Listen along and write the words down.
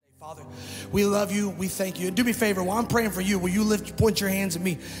Father, we love you. We thank you. And do me a favor, while I'm praying for you, will you point your hands at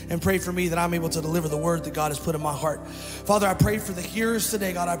me and pray for me that I'm able to deliver the word that God has put in my heart. Father, I pray for the hearers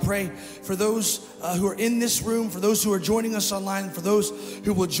today. God, I pray for those who are in this room, for those who are joining us online, for those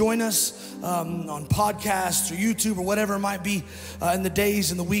who will join us on podcasts or YouTube or whatever it might be in the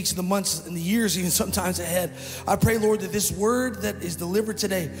days and the weeks and the months and the years even sometimes ahead. I pray, Lord, that this word that is delivered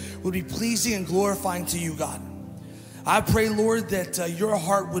today would be pleasing and glorifying to you, God. I pray, Lord, that your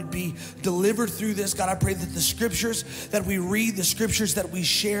heart would be delivered through this. God, I pray that the scriptures that we read, the scriptures that we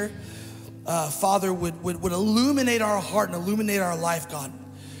share, Father, would illuminate our heart and illuminate our life, God.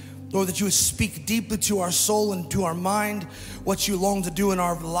 Lord, that you would speak deeply to our soul and to our mind what you long to do in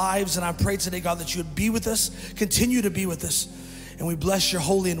our lives. And I pray today, God, that you would be with us, continue to be with us. And we bless your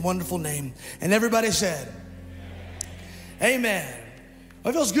holy and wonderful name. And everybody said, amen.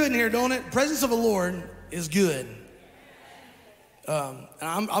 Well, it feels good in here, don't it? The presence of the Lord is good. And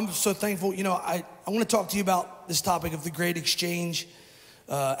I'm so thankful. You know, I want to talk to you about this topic of the great exchange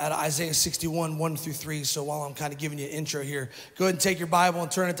out of Isaiah 61, 1-3. So while I'm kind of giving you an intro here, go ahead and take your Bible and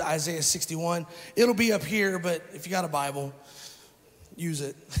turn it to Isaiah 61. It'll be up here, but if you got a Bible, use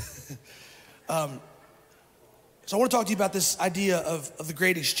it. So I want to talk to you about this idea of the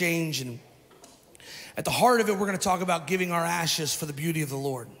great exchange. And at the heart of it, we're going to talk about giving our ashes for the beauty of the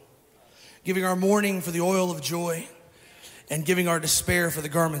Lord, giving our mourning for the oil of joy, and giving our despair for the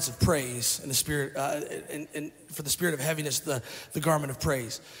garments of praise, and the spirit, and for the spirit of heaviness, the garment of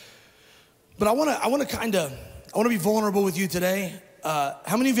praise. But I want to be vulnerable with you today.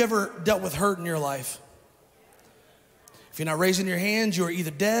 How many of you ever dealt with hurt in your life? If you're not raising your hands, you are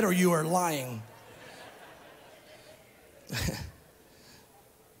either dead or you are lying.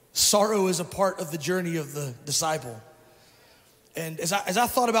 Sorrow is a part of the journey of the disciple. And as I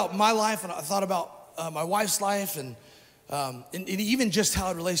thought about my life, and I thought about my wife's life, and even just how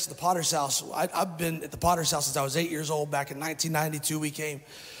it relates to the Potter's House. I've been at the Potter's House since I was 8 years old. Back in 1992, we came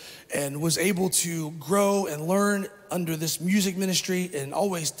and was able to grow and learn under this music ministry, and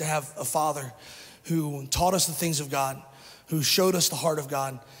always to have a father who taught us the things of God, who showed us the heart of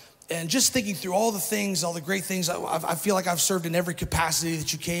God. And just thinking through all the things, all the great things, I feel like I've served in every capacity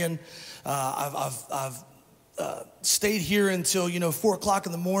that you can. I've stayed here until 4 o'clock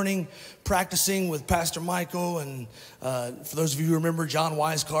in the morning, practicing with Pastor Michael, and for those of you who remember John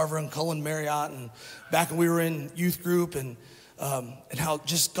Wisecarver and Cullen Marriott, and back when we were in youth group, and how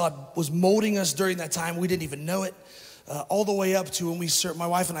just God was molding us during that time. We didn't even know it, all the way up to when we served. My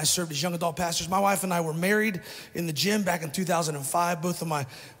wife and I served as young adult pastors. My wife and I were married in the gym back in 2005. Both of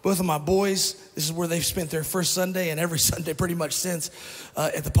my boys, this is where they've spent their first Sunday and every Sunday pretty much since,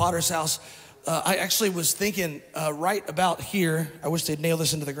 at the Potter's House. I actually was thinking right about here, I wish they'd nail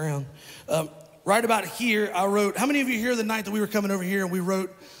this into the ground. Right about here, I wrote, how many of you here the night that we were coming over here and we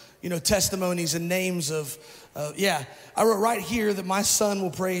wrote, testimonies and names of, I wrote right here that my son will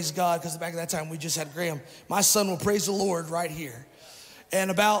praise God, because back at that time we just had Graham. My son will praise the Lord right here.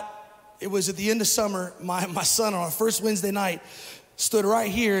 And it was at the end of summer, my son on our first Wednesday night stood right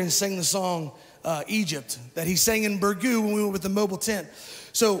here and sang the song Egypt that he sang in Burgoo when we went with the mobile tent.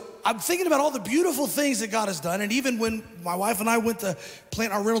 So I'm thinking about all the beautiful things that God has done. And even when my wife and I went to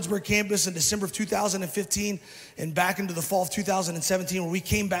plant our Reynoldsburg campus in December of 2015 and back into the fall of 2017, where we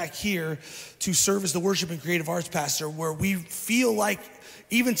came back here to serve as the worship and creative arts pastor, where we feel like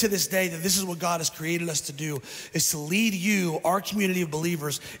even to this day that this is what God has created us to do, is to lead you, our community of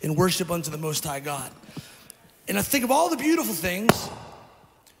believers, in worship unto the Most High God. And I think of all the beautiful things.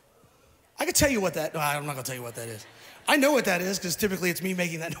 I could tell you what that, no, I'm not gonna tell you what that is. I know what that is, because typically it's me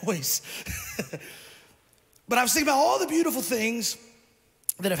making that noise. But I was thinking about all the beautiful things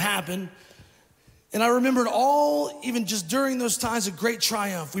that have happened. And I remembered all, even just during those times of great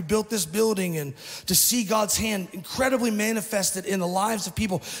triumph, we built this building, and to see God's hand incredibly manifested in the lives of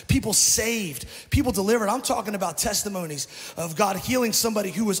people saved, people delivered. I'm talking about testimonies of God healing somebody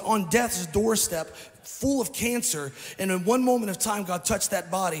who was on death's doorstep, full of cancer, and in one moment of time, God touched that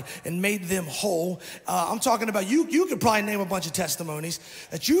body and made them whole. I'm talking about, you could probably name a bunch of testimonies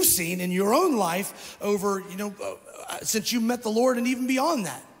that you've seen in your own life over, since you met the Lord, and even beyond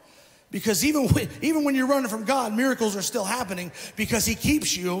that. Because even when you're running from God, miracles are still happening because he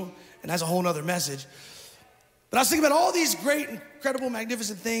keeps you, and that's a whole nother message. But I was thinking about all these great, incredible,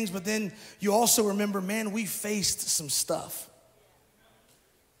 magnificent things, but then you also remember, man, we faced some stuff.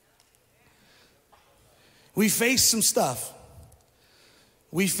 We faced some stuff.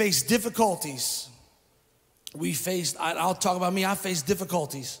 We faced difficulties. I'll talk about me, I faced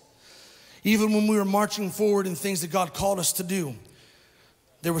difficulties. Even when we were marching forward in things that God called us to do.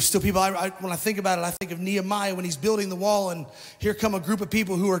 There were still people, when I think about it, I think of Nehemiah when he's building the wall, and here come a group of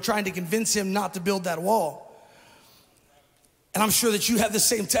people who are trying to convince him not to build that wall. And I'm sure that you have the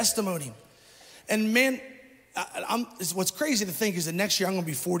same testimony. And man, what's crazy to think is that next year I'm gonna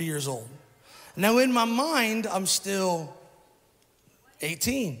be 40 years old. Now in my mind, I'm still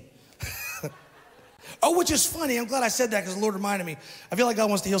 18. Oh, which is funny. I'm glad I said that because the Lord reminded me. I feel like God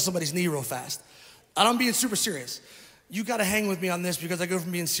wants to heal somebody's knee real fast. And I'm being super serious. You got to hang with me on this because I go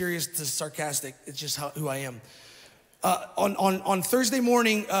from being serious to sarcastic. It's just who I am. On Thursday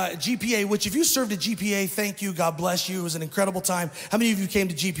morning, GPA, which if you served at GPA, thank you, God bless you. It was an incredible time. How many of you came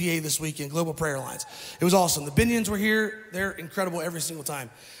to GPA this weekend, Global Prayer Lines? It was awesome. The Binions were here. They're incredible every single time.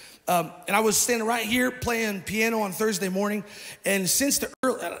 And I was standing right here playing piano on Thursday morning. And since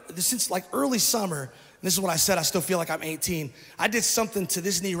like early summer, and this is what I said, I still feel like I'm 18. I did something to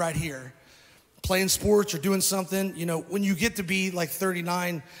this knee right here. Playing sports or doing something, you know, when you get to be like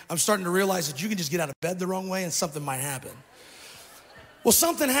 39, I'm starting to realize that you can just get out of bed the wrong way and something might happen. Well,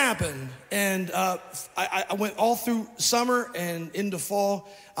 something happened, and I went all through summer and into fall.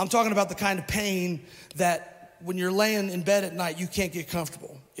 I'm talking about the kind of pain that when you're laying in bed at night, you can't get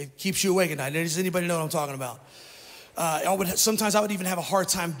comfortable. It keeps you awake at night. Does anybody know what I'm talking about? Sometimes I would even have a hard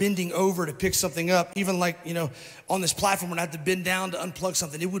time bending over to pick something up. Even like, you know, on this platform when I have to bend down to unplug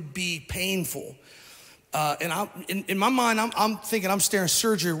something, it would be painful. And in my mind, I'm thinking I'm staring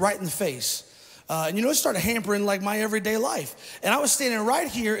surgery right in the face. And you know, it started hampering like my everyday life. And I was standing right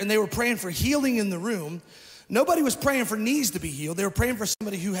here and they were praying for healing in the room. Nobody was praying for knees to be healed. They were praying for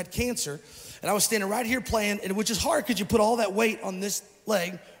somebody who had cancer. And I was standing right here playing, and which is hard because you put all that weight on this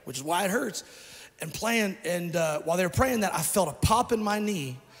leg, which is why it hurts. And playing, and while they were praying that, I felt a pop in my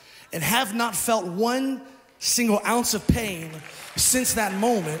knee and have not felt one single ounce of pain since that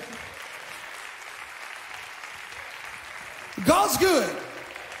moment. God's good.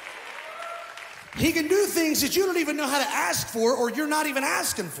 He can do things that you don't even know how to ask for or you're not even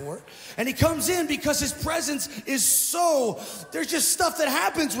asking for. And he comes in because his presence is there's just stuff that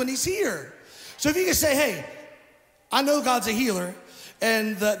happens when he's here. So if you can say, hey, I know God's a healer.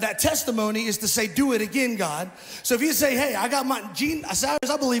 And that testimony is to say, do it again, God. So if you say, hey, I got my gene,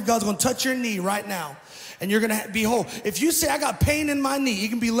 I believe God's going to touch your knee right now. And you're going to be whole. If you say, I got pain in my knee, it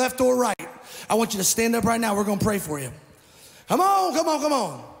can be left or right. I want you to stand up right now. We're going to pray for you. Come on, come on, come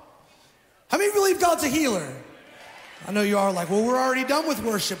on. How many believe God's a healer? I know you are like, well, we're already done with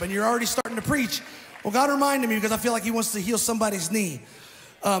worship and you're already starting to preach. Well, God reminded me because I feel like he wants to heal somebody's knee.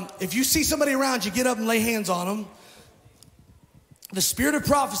 If you see somebody around you, get up and lay hands on them. The spirit of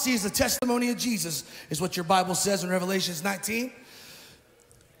prophecy is the testimony of Jesus, is what your Bible says in Revelation 19.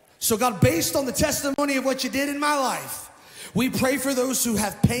 So God, based on the testimony of what you did in my life, we pray for those who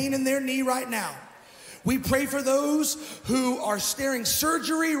have pain in their knee right now. We pray for those who are staring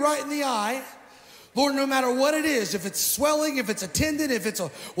surgery right in the eye. Lord, no matter what it is, if it's swelling, if it's a tendon, if it's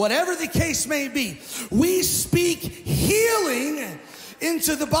whatever the case may be, we speak healing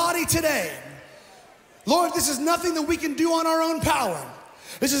into the body today. Lord, this is nothing that we can do on our own power.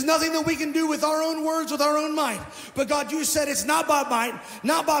 This is nothing that we can do with our own words, with our own might. But God, you said it's not by might,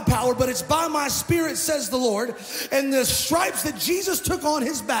 not by power, but it's by my spirit, says the Lord. And the stripes that Jesus took on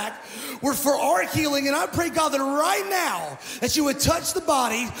his back were for our healing. And I pray, God, that right now, that you would touch the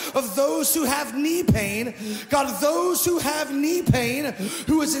body of those who have knee pain. God, those who have knee pain,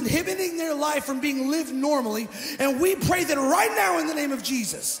 who is inhibiting their life from being lived normally. And we pray that right now in the name of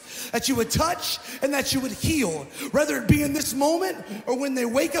Jesus, that you would touch and that you would heal, whether it be in this moment or when they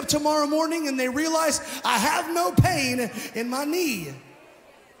wake up tomorrow morning and they realize, I have no pain in my knee.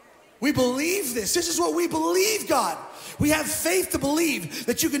 We believe this. This is what we believe, God. We have faith to believe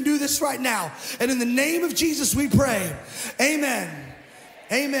that you can do this right now. And in the name of Jesus, we pray. Amen.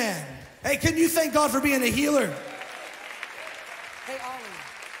 Amen. Hey, can you thank God for being a healer? Hey, Ollie.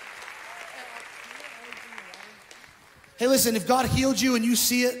 Hey, listen, if God healed you and you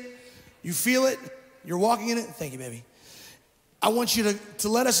see it, you feel it, you're walking in it, thank you, baby. I want you to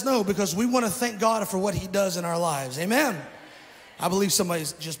let us know because we want to thank God for what he does in our lives. Amen. I believe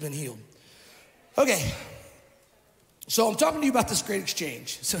somebody's just been healed. Okay. So I'm talking to you about this great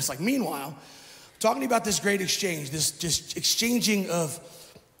exchange. So it's like, meanwhile, I'm talking to you about this great exchange, this just exchanging of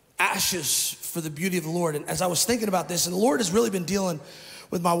ashes for the beauty of the Lord. And as I was thinking about this, and the Lord has really been dealing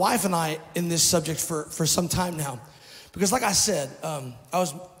with my wife and I in this subject for some time now. Because like I said, I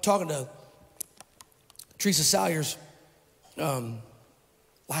was talking to Teresa Salyers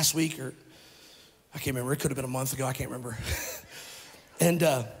last week, or I can't remember. It could have been a month ago. I can't remember. And,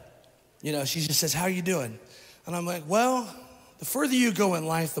 you know, she just says, how are you doing? And I'm like, well, the further you go in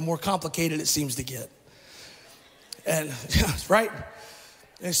life, the more complicated it seems to get. And, right?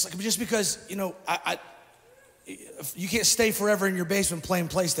 And it's like, just because, you can't stay forever in your basement playing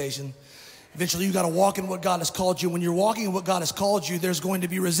PlayStation. Eventually you got to walk in what God has called you. When you're walking in what God has called you, there's going to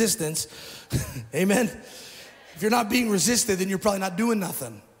be resistance. Amen. If you're not being resisted, then you're probably not doing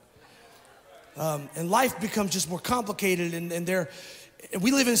nothing. And life becomes just more complicated, and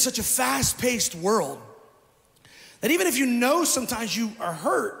we live in such a fast-paced world that even if you know sometimes you are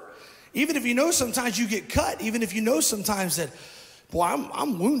hurt, even if you know sometimes you get cut, even if you know sometimes that, boy,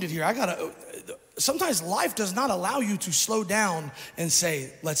 I'm wounded here. Sometimes life does not allow you to slow down and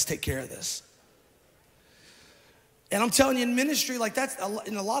say, let's take care of this. And I'm telling you, in ministry, like that's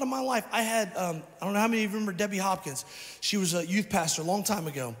in a lot of my life, I had, I don't know how many of you remember Debbie Hopkins. She was a youth pastor a long time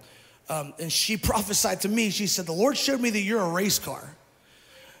ago. And she prophesied to me. She said, the Lord showed me that you're a race car.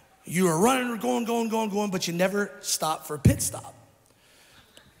 You are running, going, but you never stop for a pit stop.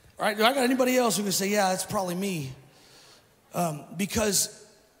 All right, do I got anybody else who can say, yeah, that's probably me? Because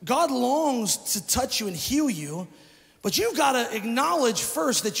God longs to touch you and heal you, but you've got to acknowledge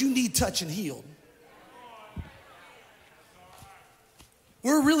first that you need touch and healed.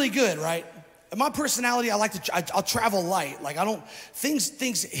 We're really good, right? And my personality, I'll travel light. Like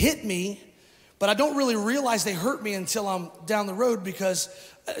things hit me, but I don't really realize they hurt me until I'm down the road, because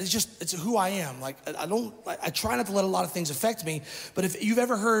it's who I am. Like I try not to let a lot of things affect me, but if you've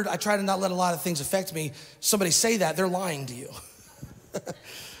ever heard, I try to not let a lot of things affect me, somebody say that, they're lying to you.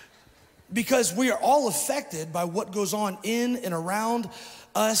 Because we are all affected by what goes on in and around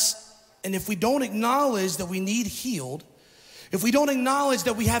us. And if we don't acknowledge that we need healed, if we don't acknowledge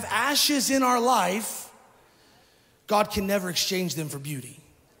that we have ashes in our life, God can never exchange them for beauty.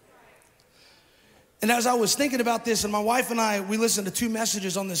 And as I was thinking about this, and my wife and I, we listened to 2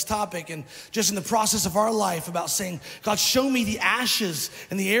 messages on this topic, and just in the process of our life about saying, God, show me the ashes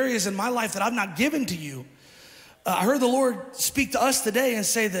and the areas in my life that I've not given to you. I heard the Lord speak to us today and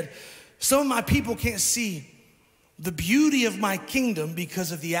say that some of my people can't see the beauty of my kingdom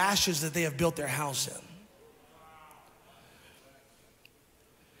because of the ashes that they have built their house in.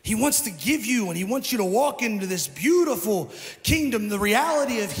 He wants to give you, and he wants you to walk into this beautiful kingdom, the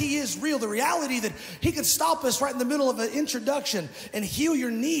reality of he is real, the reality that he can stop us right in the middle of an introduction and heal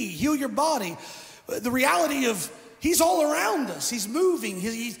your knee, heal your body. The reality of he's all around us, he's moving,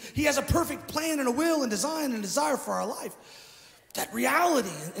 he has a perfect plan and a will and design and desire for our life. That reality.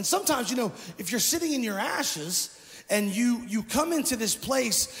 And sometimes, if you're sitting in your ashes and you come into this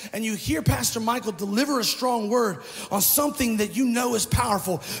place and you hear Pastor Michael deliver a strong word on something that you know is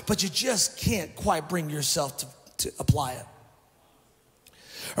powerful, but you just can't quite bring yourself to apply it.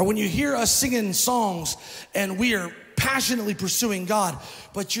 Or when you hear us singing songs and we are passionately pursuing God,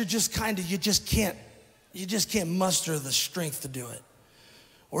 but you just can't muster the strength to do it.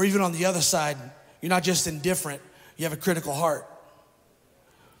 Or even on the other side, you're not just indifferent, you have a critical heart.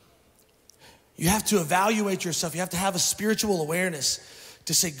 You have to evaluate yourself. You have to have a spiritual awareness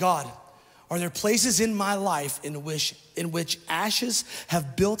to say, God, are there places in my life in which ashes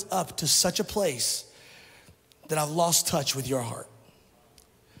have built up to such a place that I've lost touch with your heart?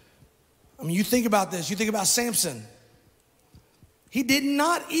 I mean, you think about this. You think about Samson. He did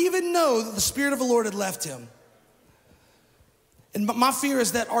not even know that the Spirit of the Lord had left him. And my fear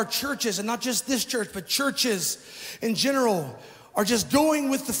is that our churches, and not just this church, but churches in general, are just going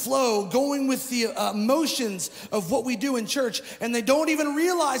with the flow, going with the emotions of what we do in church, and they don't even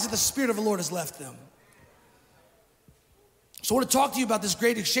realize that the Spirit of the Lord has left them. So I want to talk to you about this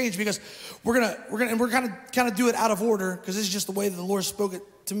great exchange, because we're gonna kind of do it out of order, because this is just the way that the Lord spoke it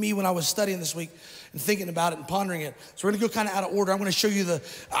to me when I was studying this week and thinking about it and pondering it. So we're gonna go kind of out of order. I'm gonna show you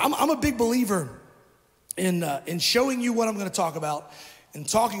I'm a big believer in showing you what I'm gonna talk about and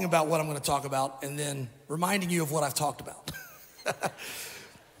talking about what I'm gonna talk about, and then reminding you of what I've talked about.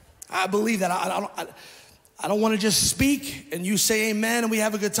 I believe that. I don't want to just speak and you say amen and we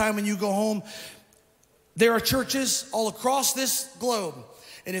have a good time and you go home. There are churches all across this globe,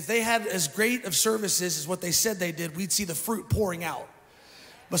 and if they had as great of services as what they said they did, we'd see the fruit pouring out.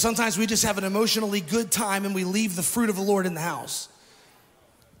 But sometimes we just have an emotionally good time and we leave the fruit of the Lord in the house.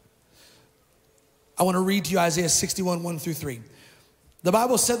 I want to read to you Isaiah 61, 1-3. The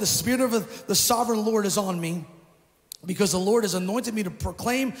Bible said, the Spirit of the sovereign Lord is on me, because the Lord has anointed me to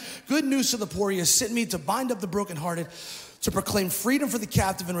proclaim good news to the poor. He has sent me to bind up the brokenhearted, to proclaim freedom for the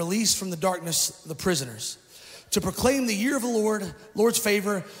captive and release from the darkness the prisoners, to proclaim the year of the Lord's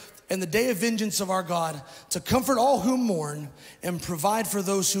favor and the day of vengeance of our God, to comfort all who mourn and provide for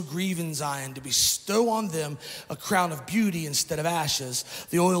those who grieve in Zion, to bestow on them a crown of beauty instead of ashes,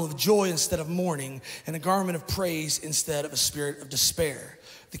 the oil of joy instead of mourning, and a garment of praise instead of a spirit of despair.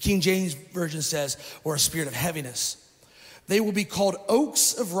 The King James Version says, or a spirit of heaviness. They will be called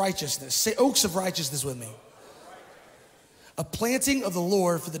oaks of righteousness. Say oaks of righteousness with me. A planting of the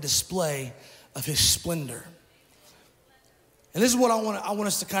Lord for the display of his splendor. And this is what I want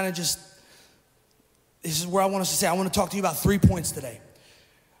us to kind of just, this is where I want us to say, I want to talk to you about 3 points today.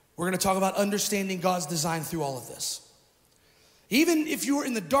 We're going to talk about understanding God's design through all of this. Even if you were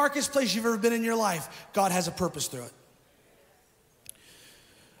in the darkest place you've ever been in your life, God has a purpose through it.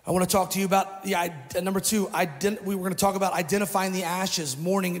 I want to talk to you about, number 2, we were going to talk about identifying the ashes,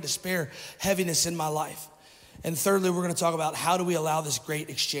 mourning and despair, heaviness in my life. And thirdly, we're going to talk about how do we allow this great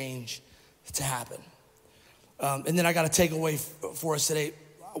exchange to happen. And then I got a takeaway for us today.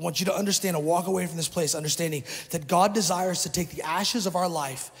 I want you to understand and walk away from this place understanding that God desires to take the ashes of our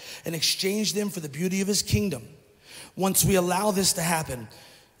life and exchange them for the beauty of his kingdom. Once we allow this to happen,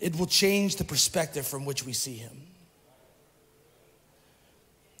 it will change the perspective from which we see him.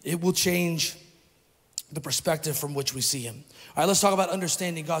 It will change the perspective from which we see him. All right, let's talk about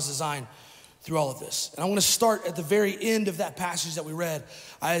understanding God's design through all of this. And I want to start at the very end of that passage that we read,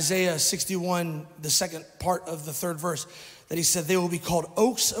 Isaiah 61, the second part of the third verse, that he said, they will be called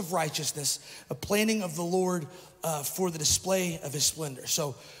oaks of righteousness, a planting of the Lord for the display of his splendor.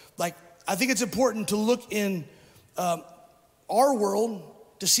 So, I think it's important to look in our world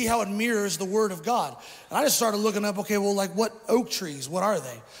to see how it mirrors the word of God. And I just started looking up, okay, well, what oak trees, what are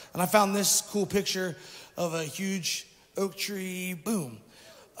they? And I found this cool picture of a huge oak tree, boom.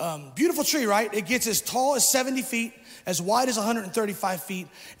 Beautiful tree, right? It gets as tall as 70 feet, as wide as 135 feet,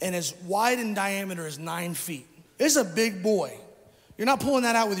 and as wide in diameter as 9 feet. It's a big boy. You're not pulling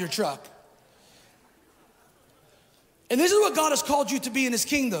that out with your truck. And this is what God has called you to be in his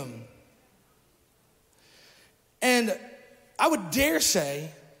kingdom. And I would dare say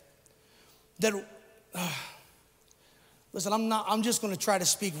that, listen, I'm just gonna try to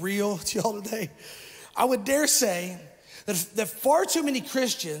speak real to y'all today. I would dare say that far too many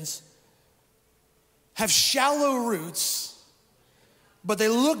Christians have shallow roots, but they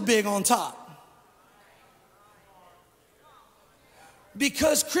look big on top.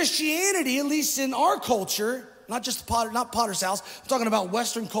 Because Christianity, at least in our culture, not Potter's House, I'm talking about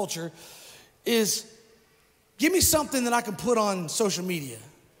Western culture, is give me something that I can put on social media.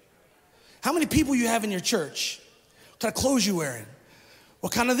 How many people you have in your church? What kind of clothes you wearing?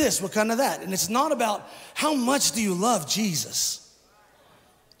 What kind of this? What kind of that? And it's not about how much do you love Jesus.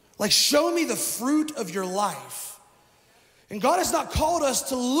 Show me the fruit of your life. And God has not called us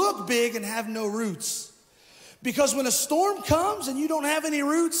to look big and have no roots. Because when a storm comes and you don't have any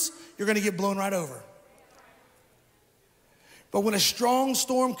roots, you're gonna get blown right over. But when a strong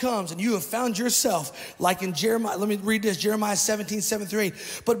storm comes and you have found yourself, like in Jeremiah, let me read this, Jeremiah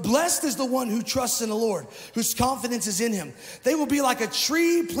 17:7-8. But blessed is the one who trusts in the Lord, whose confidence is in him. They will be like a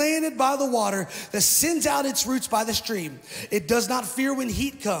tree planted by the water that sends out its roots by the stream. It does not fear when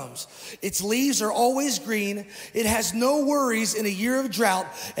heat comes. Its leaves are always green. It has no worries in a year of drought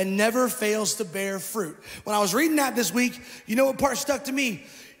and never fails to bear fruit. When I was reading that this week, you know what part stuck to me?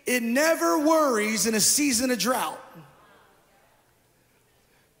 It never worries in a season of drought.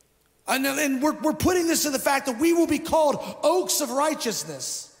 And we're putting this to the fact that we will be called oaks of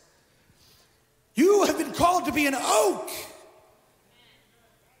righteousness. You have been called to be an oak.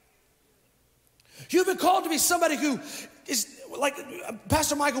 You've been called to be somebody who is, like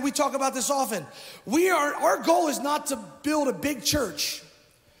Pastor Michael, we talk about this often. Our goal is not to build a big church.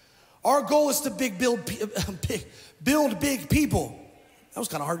 Our goal is to build big people. That was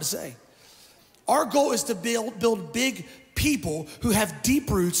kind of hard to say. Our goal is to build big people who have deep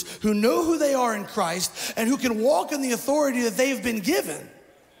roots, who know who they are in Christ, and who can walk in the authority that they've been given.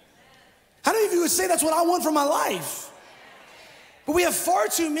 How many of you would say that's what I want for my life? But we have far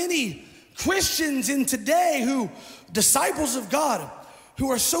too many Christians in today disciples of God,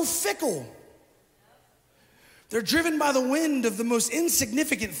 who are so fickle. They're driven by the wind of the most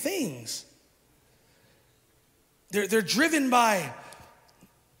insignificant things. They're driven by,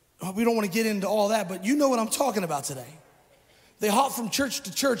 we don't want to get into all that, but you know what I'm talking about today. They hop from church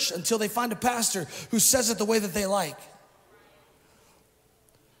to church until they find a pastor who says it the way that they like.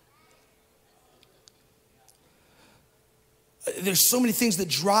 There's so many things that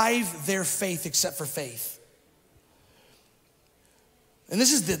drive their faith except for faith. And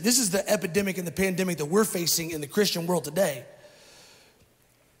this is the epidemic and the pandemic that we're facing in the Christian world today.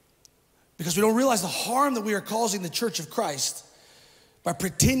 Because we don't realize the harm that we are causing the church of Christ by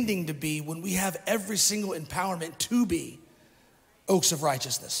pretending to be when we have every single empowerment to be oaks of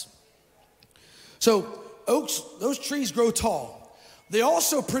righteousness. So oaks, those trees grow tall. They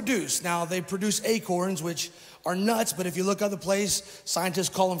also produce acorns, which are nuts, but if you look other place, scientists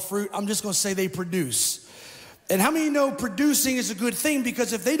call them fruit. I'm just gonna say they produce. And how many of you know producing is a good thing?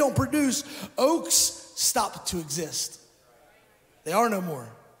 Because if they don't produce, oaks stop to exist. They are no more.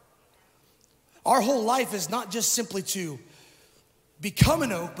 Our whole life is not just simply to become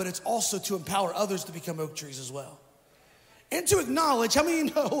an oak, but it's also to empower others to become oak trees as well. And to acknowledge, how many of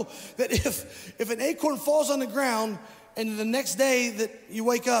you know that if an acorn falls on the ground and the next day that you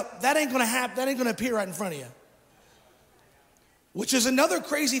wake up, that ain't gonna happen, that ain't gonna appear right in front of you. Which is another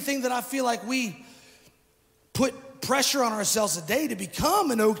crazy thing that I feel like we put pressure on ourselves a day to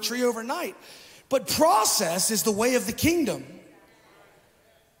become an oak tree overnight. But process is the way of the kingdom.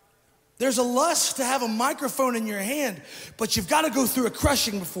 There's a lust to have a microphone in your hand, but you've got to go through a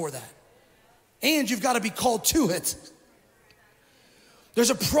crushing before that. And you've got to be called to it.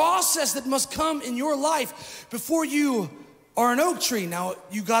 There's a process that must come in your life before you are an oak tree. Now,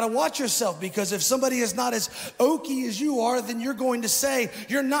 you got to watch yourself, because if somebody is not as oaky as you are, then you're going to say,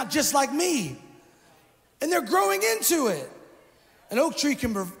 you're not just like me. And they're growing into it. An oak tree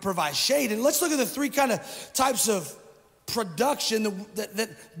can provide shade. And let's look at the three kind of types of production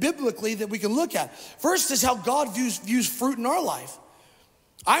that biblically that we can look at. First is how God views fruit in our life.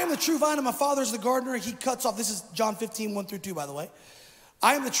 I am the true vine and my Father is the gardener. He cuts off, this is John 15, 1-2, by the way.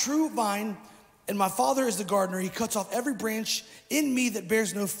 I am the true vine and my Father is the gardener. He cuts off every branch in me that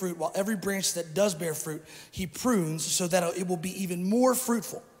bears no fruit, while every branch that does bear fruit, he prunes so that it will be even more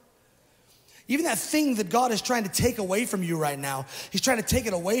fruitful. Even that thing that God is trying to take away from you right now, he's trying to take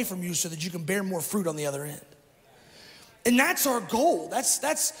it away from you so that you can bear more fruit on the other end. And that's our goal.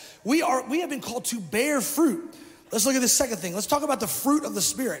 We have been called to bear fruit. Let's look at the second thing. Let's talk about the fruit of the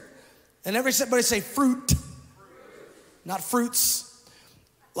Spirit. And everybody say fruit, not fruits.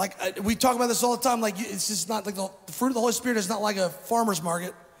 Like we talk about this all the time. Like it's just not like the fruit of the Holy Spirit is not like a farmer's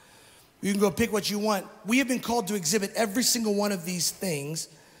market. You can go pick what you want. We have been called to exhibit every single one of these things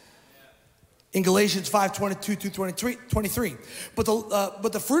in Galatians 5:22-23. But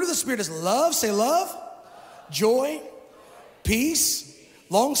the fruit of the Spirit is love. Say love, joy, peace,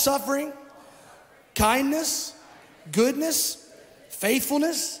 long-suffering, kindness, goodness,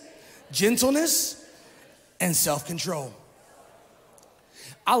 faithfulness, gentleness, and self-control.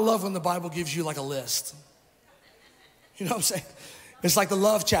 I love when the Bible gives you like a list. You know what I'm saying? It's like the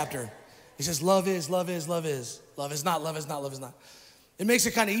love chapter. It says love is, love is, love is. Love is not, love is not, love is not. It makes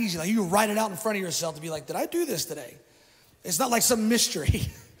it kind of easy. Like you write it out in front of yourself to be like, did I do this today? It's not like some mystery.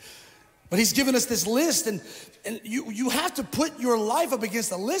 But he's given us this list, and you have to put your life up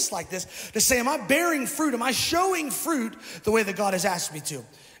against a list like this to say, am I bearing fruit? Am I showing fruit the way that God has asked me to?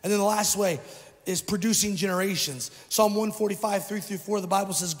 And then the last way is producing generations. Psalm 145, 3-4, the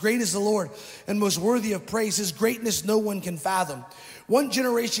Bible says, great is the Lord and most worthy of praise. His greatness no one can fathom. One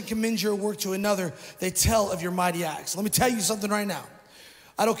generation commends your work to another. They tell of your mighty acts. Let me tell you something right now.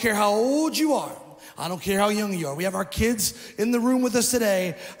 I don't care how old you are. I don't care how young you are. We have our kids in the room with us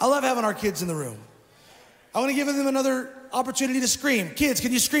today. I love having our kids in the room. I want to give them another opportunity to scream. Kids,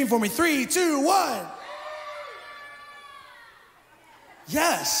 can you scream for me? 3, 2, 1.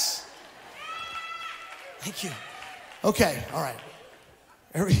 Yes. Thank you. Okay, all right.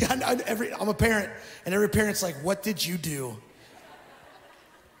 I'm a parent, and every parent's like, what did you do?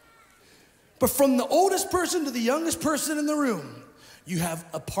 But from the oldest person to the youngest person in the room, you have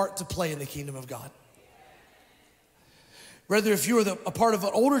a part to play in the kingdom of God. Whether if you're a part of an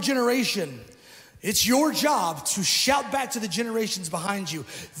older generation, it's your job to shout back to the generations behind you,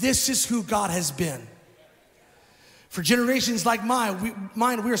 this is who God has been. For generations like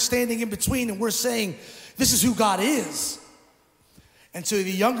mine, we are standing in between and we're saying, this is who God is. And to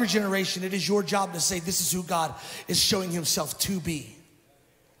the younger generation, it is your job to say, this is who God is showing himself to be.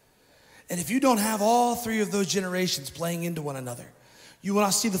 And if you don't have all three of those generations playing into one another, you will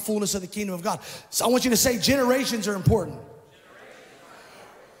not see the fullness of the kingdom of God. So I want you to say generations are important.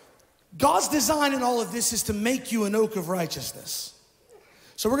 God's design in all of this is to make you an oak of righteousness.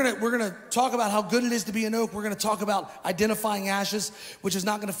 So we're gonna talk about how good it is to be an oak. We're gonna talk about identifying ashes, which is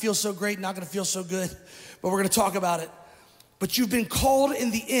not gonna feel so great, not gonna feel so good, but we're gonna talk about it. But you've been called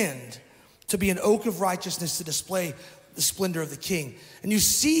in the end to be an oak of righteousness, to display the splendor of the King. And you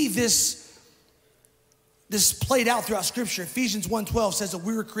see this played out throughout Scripture. Ephesians 1:12 says that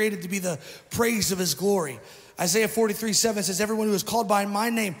we were created to be the praise of his glory. Isaiah 43:7 says, everyone who is called by my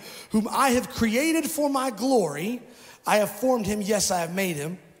name, whom I have created for my glory, I have formed him, yes, I have made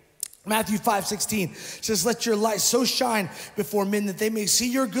him. Matthew 5:16 says, let your light so shine before men that they may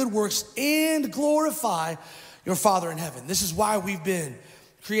see your good works and glorify your Father in heaven. This is why we've been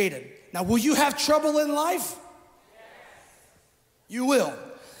created. Now, will you have trouble in life? You will.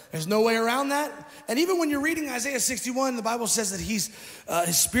 There's no way around that. And even when you're reading Isaiah 61, the Bible says that his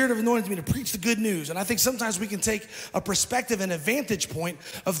spirit of anointed me to preach the good news. And I think sometimes we can take a perspective and a vantage point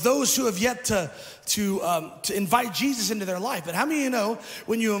of those who have yet to invite Jesus into their life. But how many of you know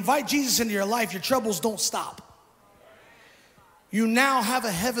when you invite Jesus into your life, your troubles don't stop? You now have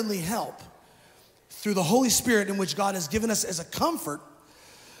a heavenly help through the Holy Spirit in which God has given us as a comfort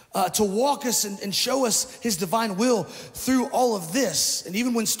to walk us and show us his divine will through all of this. And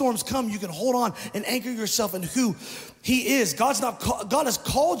even when storms come, you can hold on and anchor yourself in who he is. God has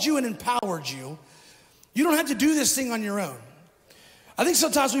called you and empowered you. You don't have to do this thing on your own. I think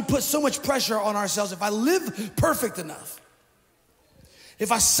sometimes we put so much pressure on ourselves. If I live perfect enough,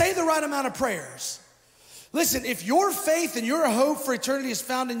 if I say the right amount of prayers, listen, if your faith and your hope for eternity is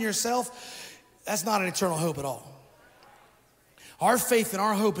found in yourself, that's not an eternal hope at all. Our faith and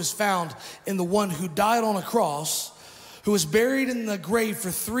our hope is found in the one who died on a cross, who was buried in the grave for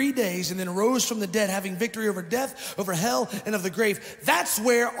 3 days and then rose from the dead, having victory over death, over hell, and of the grave. That's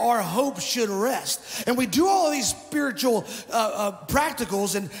where our hope should rest. And we do all of these spiritual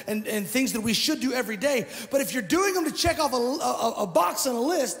practicals and things that we should do every day. But if you're doing them to check off a box on a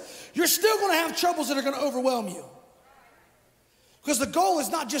list, you're still going to have troubles that are going to overwhelm you. Because the goal is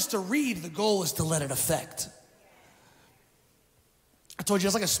not just to read, the goal is to let it affect. I told you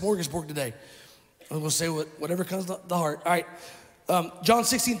it's like a smorgasbord today. I'm going to say whatever comes to the heart. All right. John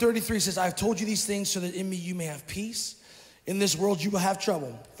 16:33 says, I've told you these things so that in me you may have peace. In this world you will have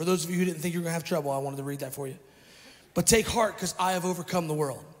trouble. For those of you who didn't think you were going to have trouble, I wanted to read that for you. But take heart because I have overcome the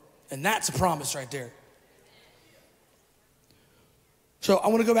world. And that's a promise right there. So I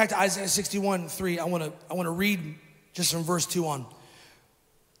want to go back to Isaiah 61:3. I want to read just from verse 2 on.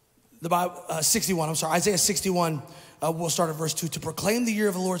 The Bible, 61, I'm sorry, Isaiah 61, we'll start at verse 2. To proclaim the year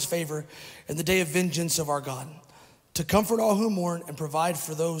of the Lord's favor and the day of vengeance of our God. To comfort all who mourn and provide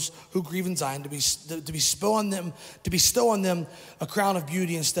for those who grieve in Zion. To bestow on them a crown of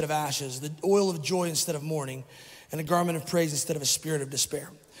beauty instead of ashes. The oil of joy instead of mourning. And a garment of praise instead of a spirit of despair.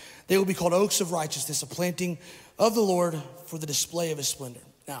 They will be called oaks of righteousness, a planting of the Lord for the display of his splendor.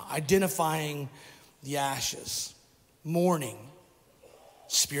 Now, identifying the ashes, mourning,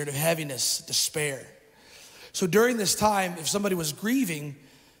 spirit of heaviness, despair. So during this time, if somebody was grieving,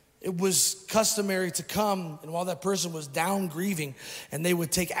 it was customary to come, and while that person was down grieving, and they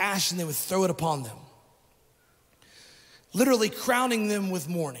would take ash and they would throw it upon them, literally crowning them with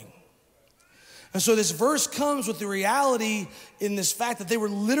mourning. And so this verse comes with the reality in this fact that they were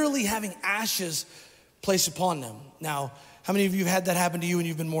literally having ashes placed upon them. Now, how many of you have had that happen to you and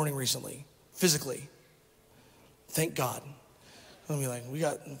you've been mourning recently, physically? Thank God. I'm gonna be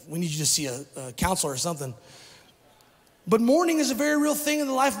like, we need you to see a counselor or something. But mourning is a very real thing in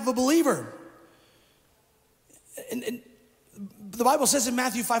the life of a believer. And the Bible says in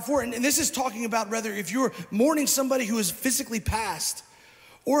Matthew 5:4, and this is talking about whether if you're mourning somebody who is physically passed,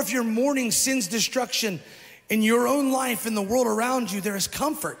 or if you're mourning sin's destruction in your own life, in the world around you, there is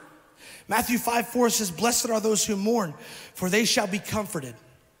comfort. Matthew 5:4 says, blessed are those who mourn, for they shall be comforted.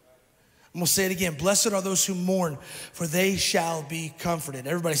 I'm gonna say it again. Blessed are those who mourn, for they shall be comforted.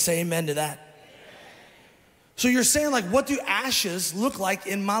 Everybody say amen to that. Amen. So you're saying, like, what do ashes look like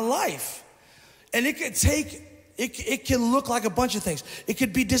in my life? And it can look like a bunch of things. It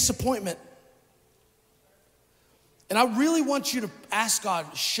could be disappointment. And I really want you to ask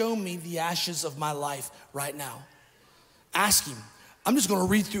God, show me the ashes of my life right now. Ask him. I'm just gonna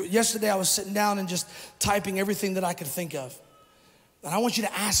read through it. Yesterday I was sitting down and just typing everything that I could think of. And I want you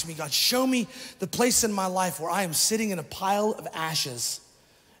to ask me, God, show me the place in my life where I am sitting in a pile of ashes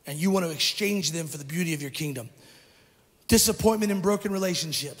and you want to exchange them for the beauty of your kingdom. Disappointment in broken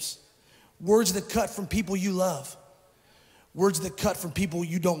relationships. Words that cut from people you love. Words that cut from people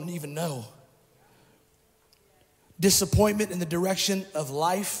you don't even know. Disappointment in the direction of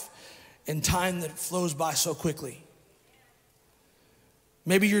life and time that flows by so quickly.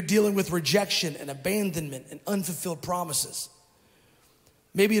 Maybe you're dealing with rejection and abandonment and unfulfilled promises.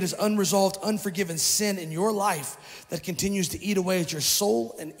 Maybe it is unresolved, unforgiven sin in your life that continues to eat away at your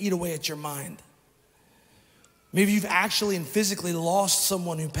soul and eat away at your mind. Maybe you've actually and physically lost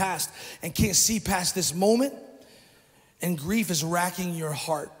someone who passed and can't see past this moment, and grief is racking your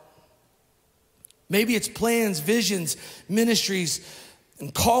heart. Maybe it's plans, visions, ministries,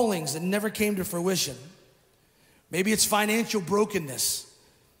 and callings that never came to fruition. Maybe it's financial brokenness,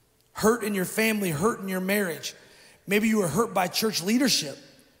 hurt in your family, hurt in your marriage. Maybe you were hurt by church leadership.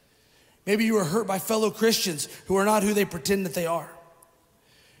 Maybe you were hurt by fellow Christians who are not who they pretend that they are.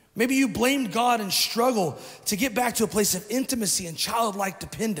 Maybe you blamed God and struggle to get back to a place of intimacy and childlike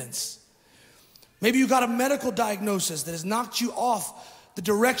dependence. Maybe you got a medical diagnosis that has knocked you off the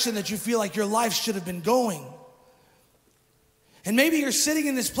direction that you feel like your life should have been going. And maybe you're sitting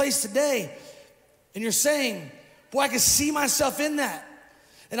in this place today and you're saying, boy, I can see myself in that.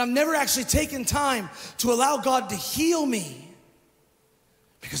 And I've never actually taken time to allow God to heal me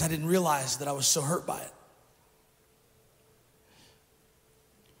because I didn't realize that I was so hurt by it.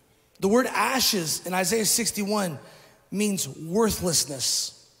 The word ashes in Isaiah 61 means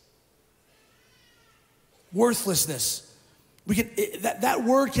worthlessness. Worthlessness. That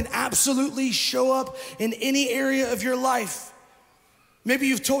word can absolutely show up in any area of your life. Maybe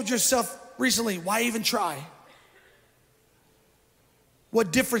you've told yourself recently, why even try?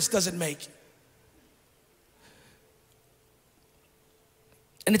 What difference does it make?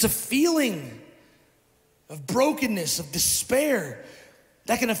 And it's a feeling of brokenness, of despair,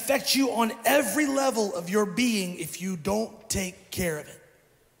 that can affect you on every level of your being if you don't take care of it.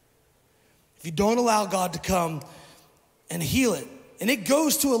 If you don't allow God to come and heal it. And it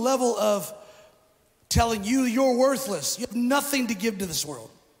goes to a level of telling you you're worthless. You have nothing to give to this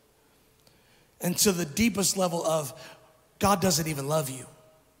world. And to the deepest level of God doesn't even love you.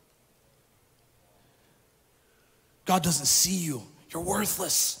 God doesn't see you. You're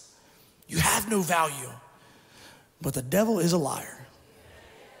worthless. You have no value. But the devil is a liar.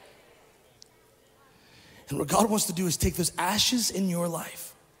 And what God wants to do is take those ashes in your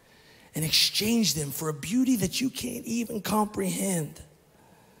life and exchange them for a beauty that you can't even comprehend.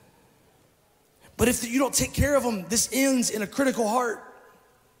 But if you don't take care of them, this ends in a critical heart.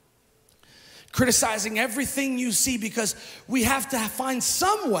 Criticizing everything you see, because we have to find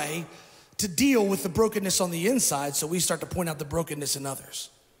some way to deal with the brokenness on the inside, so we start to point out the brokenness in others.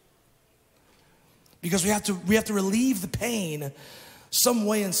 Because we have to relieve the pain some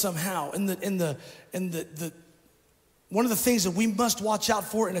way and somehow. And one of the things that we must watch out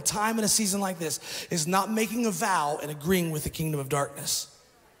for in a time and a season like this is not making a vow and agreeing with the kingdom of darkness.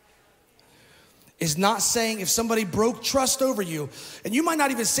 Is not saying if somebody broke trust over you, and you might not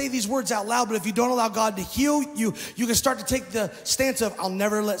even say these words out loud, but if you don't allow God to heal you, you can start to take the stance of I'll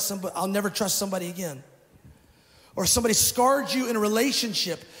never trust somebody again. Or somebody scarred you in a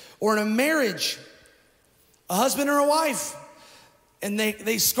relationship or in a marriage, a husband or a wife, and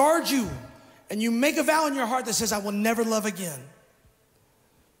they scarred you, and you make a vow in your heart that says, I will never love again.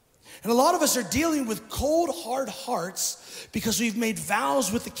 And a lot of us are dealing with cold, hard hearts because we've made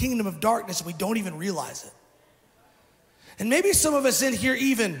vows with the kingdom of darkness and we don't even realize it. And maybe some of us in here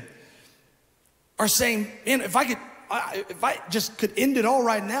even are saying, man, if I just could end it all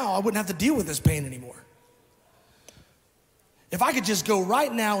right now, I wouldn't have to deal with this pain anymore. If I could just go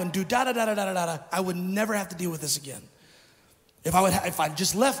right now and do da-da-da-da-da-da-da, I would never have to deal with this again. If I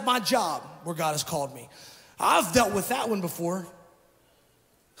just left my job where God has called me. I've dealt with that one before.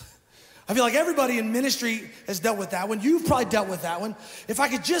 I feel like everybody in ministry has dealt with that one. You've probably dealt with that one. If I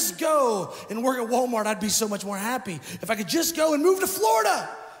could just go and work at Walmart, I'd be so much more happy. If I could just go and move to Florida.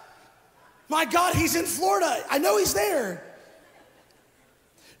 My God, he's in Florida. I know he's there.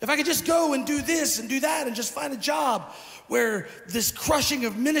 If I could just go and do this and do that and just find a job where this crushing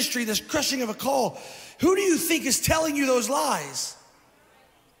of ministry, this crushing of a call, who do you think is telling you those lies?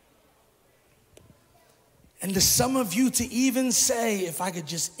 And to some of you to even say, if I could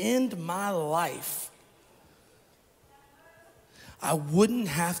just end my life, I wouldn't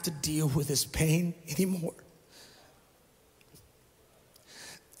have to deal with this pain anymore.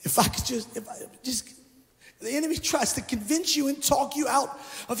 If I just, the enemy tries to convince you and talk you out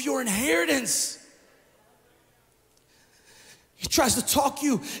of your inheritance. He tries to talk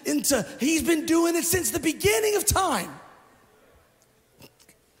you into, he's been doing it since the beginning of time.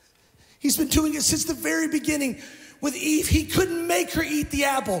 He's been doing it since the very beginning with Eve. He couldn't make her eat the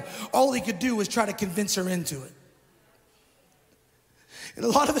apple. All he could do was try to convince her into it. And a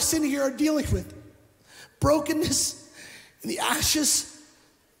lot of us in here are dealing with brokenness and the ashes.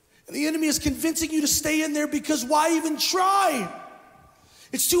 And the enemy is convincing you to stay in there because why even try?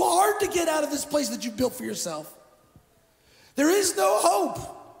 It's too hard to get out of this place that you built for yourself. There is no hope.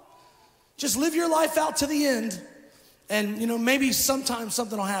 Just live your life out to the end. And maybe sometimes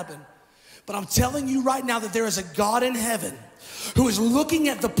something will happen. But I'm telling you right now that there is a God in heaven who is looking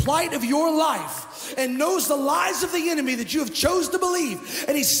at the plight of your life and knows the lies of the enemy that you have chose to believe.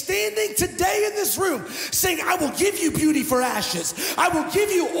 And he's standing today in this room saying, I will give you beauty for ashes. I will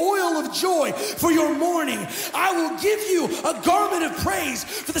give you oil of joy for your mourning. I will give you a garment of praise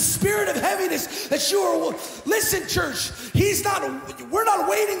for the spirit of heaviness that you are. Listen, church, we're not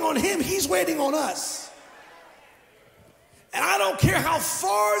waiting on him. He's waiting on us. And I don't care how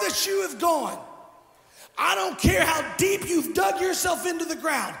far that you have gone. I don't care how deep you've dug yourself into the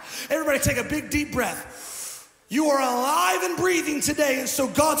ground. Everybody take a big deep breath. You are alive and breathing today, and so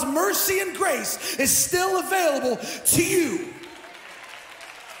God's mercy and grace is still available to you.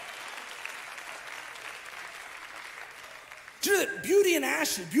 Do you know that beauty and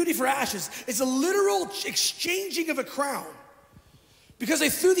ashes, beauty for ashes, is a literal exchanging of a crown? Because they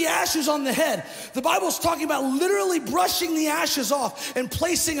threw the ashes on the head. The Bible's talking about literally brushing the ashes off and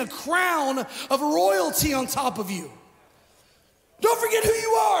placing a crown of royalty on top of you. Don't forget who you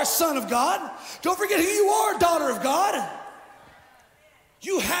are, son of God. Don't forget who you are, daughter of God.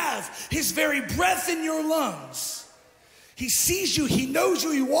 You have his very breath in your lungs. He sees you, he knows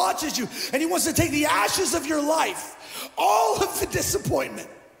you, he watches you, and he wants to take the ashes of your life, all of the disappointment,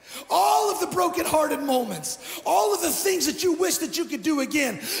 all of the brokenhearted moments, all of the things that you wish that you could do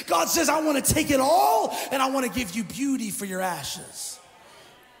again. God says, I want to take it all, and I want to give you beauty for your ashes.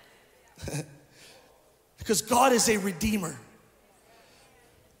 Because God is a redeemer.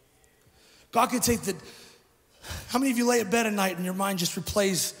 God can take the, how many of you lay at bed at night and your mind just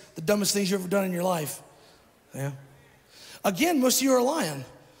replays the dumbest things you've ever done in your life? Yeah. Again, most of you are lying.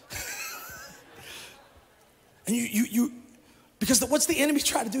 And because what's the enemy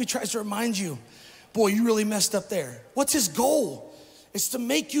try to do? He tries to remind you, boy, you really messed up there. What's his goal? It's to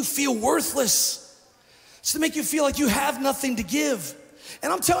make you feel worthless. It's to make you feel like you have nothing to give.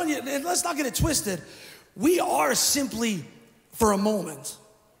 And I'm telling you, and let's not get it twisted, we are simply for a moment.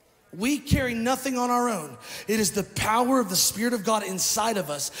 We carry nothing on our own. It is the power of the Spirit of God inside of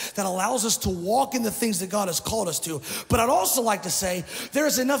us that allows us to walk in the things that God has called us to. But I'd also like to say there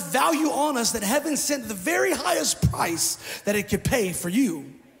is enough value on us that heaven sent the very highest price that it could pay for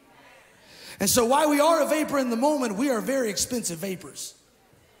you. And so while we are a vapor in the moment, we are very expensive vapors.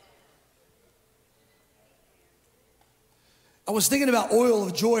 I was thinking about oil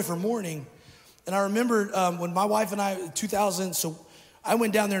of joy for mourning, and I remember when my wife and I, I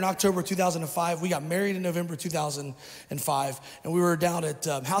went down there in October 2005. We got married in November 2005, and we were down at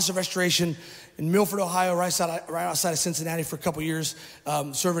House of Restoration in Milford, Ohio, right outside of Cincinnati for a couple years,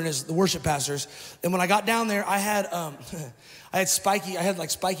 serving as the worship pastors. And when I got down there, I had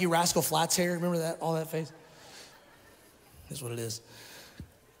spiky Rascal Flatts hair. Remember that, all that face? That's what it is.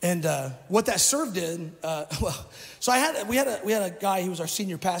 And what that served in, so we had a guy, he was our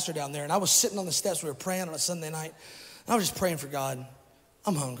senior pastor down there, and I was sitting on the steps. We were praying on a Sunday night, and I was just praying for God.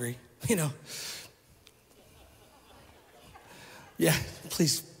 I'm hungry, you know. Yeah,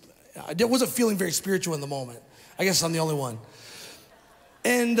 please. I wasn't feeling very spiritual in the moment. I guess I'm the only one.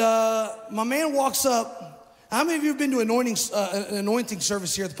 And my man walks up. How many of you have been to an anointing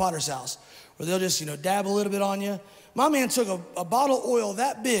service here at the Potter's House, where they'll just, dab a little bit on you? My man took a bottle of oil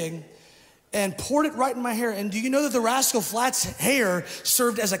that big and poured it right in my hair. And do you know that the Rascal Flatts hair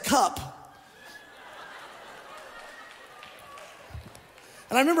served as a cup?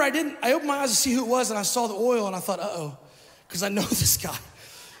 And I remember I opened my eyes to see who it was, and I saw the oil, and I thought, uh-oh, because I know this guy.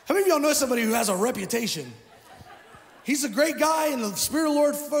 How many of y'all know somebody who has a reputation? He's a great guy, and the Spirit of the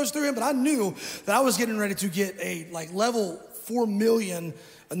Lord flows through him, but I knew that I was getting ready to get a level 4 million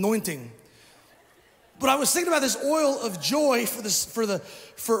anointing. But I was thinking about this oil of joy for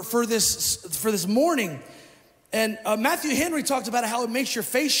this morning. And Matthew Henry talked about how it makes your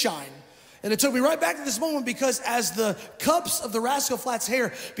face shine. And it took me right back to this moment, because as the cups of the Rascal Flatts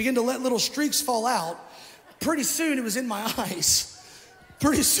hair began to let little streaks fall out, pretty soon it was in my eyes.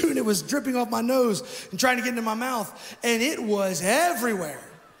 Pretty soon it was dripping off my nose and trying to get into my mouth, and it was everywhere.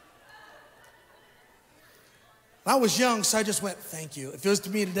 I was young, so I just went, thank you. If it was to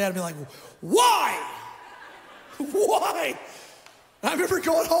me today, I'd be like, why? Why? I remember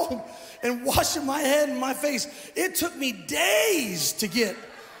going home and washing my head and my face. It took me days to get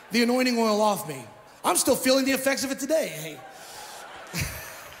the anointing oil off me. I'm still feeling the effects of it today. Hey.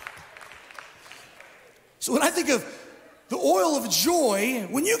 So when I think of the oil of joy,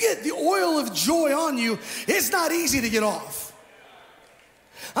 when you get the oil of joy on you, it's not easy to get off.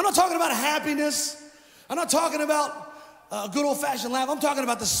 I'm not talking about happiness. I'm not talking about a good old-fashioned laugh. I'm talking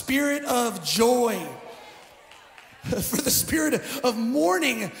about the spirit of joy. For the spirit of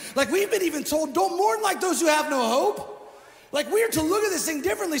mourning. Like we've been even told, don't mourn like those who have no hope. Like we are to look at this thing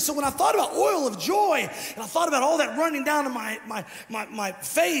differently. So when I thought about oil of joy, and I thought about all that running down to my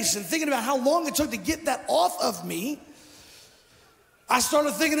face, and thinking about how long it took to get that off of me, I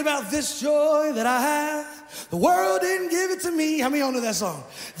started thinking about this joy that I have. The world didn't give it to me. How many of y'all know that song?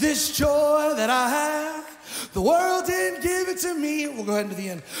 This joy that I have. The world didn't give it to me. We'll go ahead and to the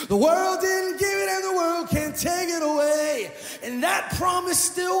end. The world didn't give it, and the world can't take it away. And that promise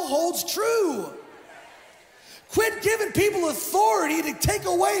still holds true. Quit giving people authority to take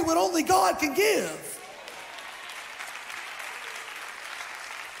away what only God can give.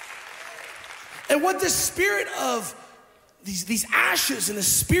 And what this spirit of these ashes and the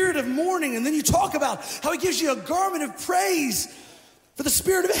spirit of mourning, and then you talk about how he gives you a garment of praise for the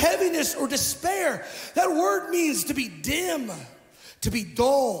spirit of heaviness or despair. That word means to be dim, to be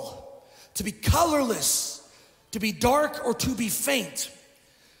dull, to be colorless, to be dark, or to be faint.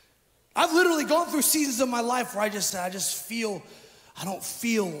 I've literally gone through seasons of my life where I don't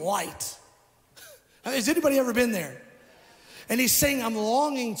feel light. Has anybody ever been there? And he's saying, I'm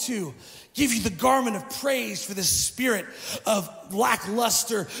longing to give you the garment of praise for the spirit of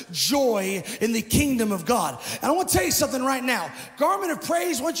lackluster joy in the kingdom of God. And I want to tell you something right now. Garment of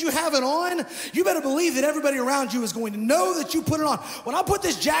praise, once you have it on, you better believe that everybody around you is going to know that you put it on. When I put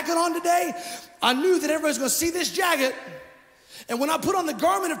this jacket on today, I knew that everybody's going to see this jacket. And when I put on the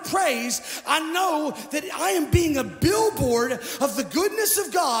garment of praise, I know that I am being a billboard of the goodness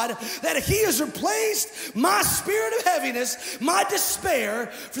of God, that he has replaced my spirit of heaviness, my despair,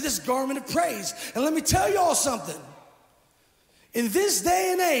 for this garment of praise. And let me tell you all something. In this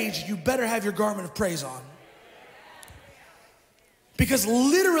day and age, you better have your garment of praise on. Because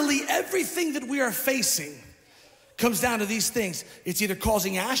literally everything that we are facing comes down to these things. It's either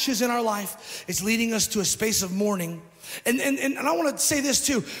causing ashes in our life, it's leading us to a space of mourning. And I want to say this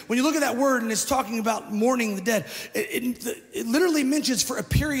too. When you look at that word and it's talking about mourning the dead, it literally mentions for a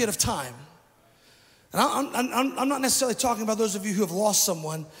period of time. And I'm not necessarily talking about those of you who have lost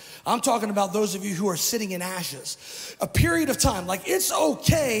someone. I'm talking about those of you who are sitting in ashes. A period of time. Like, it's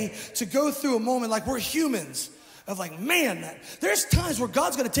okay to go through a moment, like, we're humans, of like, man, there's times where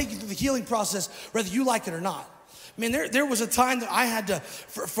God's going to take you through the healing process whether you like it or not. I mean, there was a time that I had to,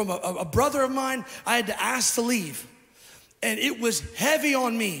 from a brother of mine, I had to ask to leave. And it was heavy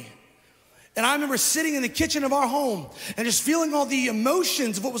on me. And I remember sitting in the kitchen of our home and just feeling all the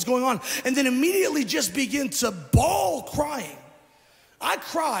emotions of what was going on, and then immediately just begin to bawl crying. I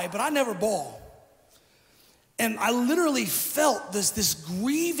cry, but I never bawl. And I literally felt this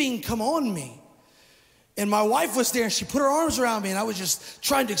grieving come on me. And my wife was there and she put her arms around me, and I was just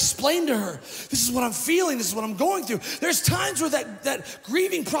trying to explain to her, this is what I'm feeling, this is what I'm going through. There's times where that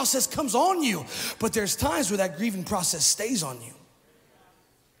grieving process comes on you, but there's times where that grieving process stays on you.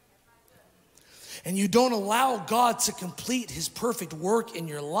 And you don't allow God to complete his perfect work in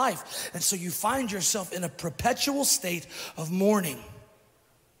your life. And so you find yourself in a perpetual state of mourning.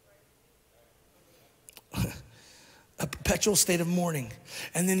 A perpetual state of mourning.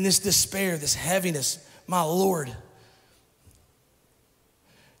 And then this despair, this heaviness. My Lord.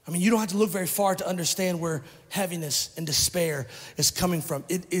 I mean, you don't have to look very far to understand where heaviness and despair is coming from.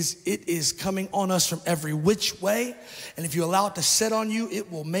 It is coming on us from every which way. And if you allow it to set on you,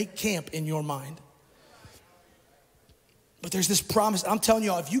 it will make camp in your mind. But there's this promise. I'm telling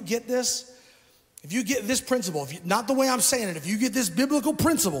y'all, if you get this principle, not the way I'm saying it, if you get this biblical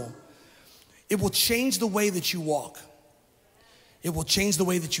principle, it will change the way that you walk. It will change the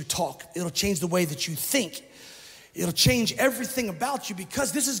way that you talk. It'll change the way that you think. It'll change everything about you,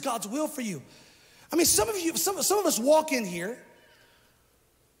 because this is God's will for you. I mean, some of us walk in here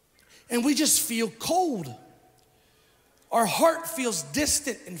and we just feel cold. Our heart feels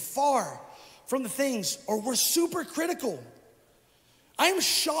distant and far from the things, or we're super critical. I am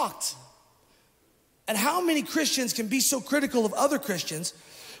shocked at how many Christians can be so critical of other Christians,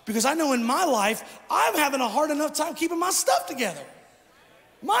 because I know in my life, I'm having a hard enough time keeping my stuff together.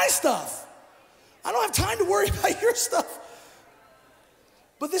 My stuff. I don't have time to worry about your stuff.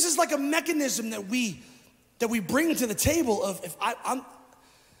 But this is like a mechanism that we bring to the table of,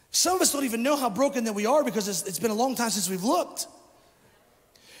 some of us don't even know how broken that we are, because it's been a long time since we've looked.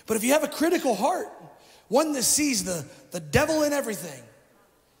 But if you have a critical heart, one that sees the devil in everything,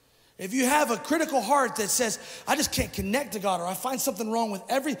 if you have a critical heart that says, I just can't connect to God, or I find something wrong with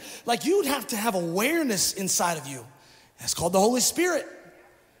like, you would have to have awareness inside of you. That's called the Holy Spirit.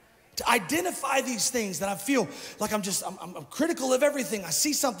 To identify these things that I feel like I'm critical of everything. I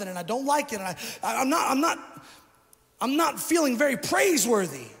see something and I don't like it, and I'm not feeling very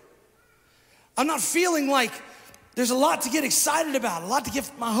praiseworthy. I'm not feeling like there's a lot to get excited about, a lot to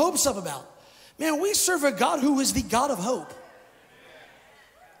get my hopes up about. Man, we serve a God who is the God of hope.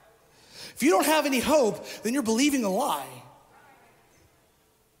 If you don't have any hope, then you're believing a lie.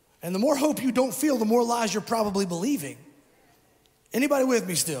 And the more hope you don't feel, the more lies you're probably believing. Anybody with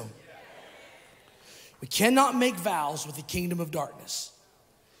me still? We cannot make vows with the kingdom of darkness.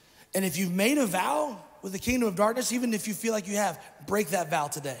 And if you've made a vow with the kingdom of darkness, even if you feel like you have, break that vow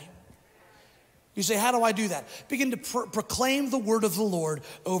today. You say, how do I do that? Begin to proclaim the word of the Lord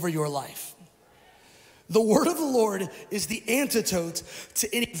over your life. The word of the Lord is the antidote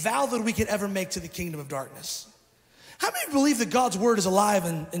to any vow that we could ever make to the kingdom of darkness. How many believe that God's word is alive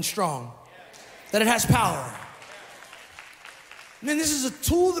and strong? That it has power. Man, this is a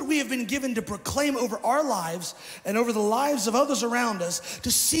tool that we have been given to proclaim over our lives and over the lives of others around us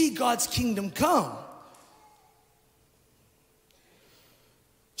to see God's kingdom come.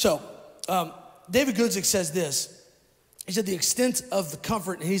 So, David Guzik says this. He said the extent of the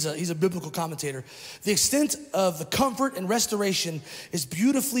comfort, and he's a biblical commentator, the extent of the comfort and restoration is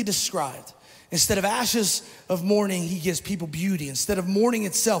beautifully described. Instead of ashes of mourning, he gives people beauty. Instead of mourning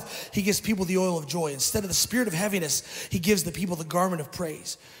itself, he gives people the oil of joy. Instead of the spirit of heaviness, he gives the people the garment of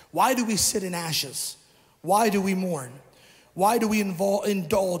praise. Why do we sit in ashes? Why do we mourn? Why do we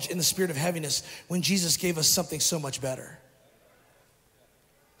indulge in the spirit of heaviness when Jesus gave us something so much better?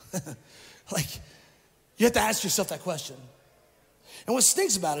 Like, you have to ask yourself that question. And what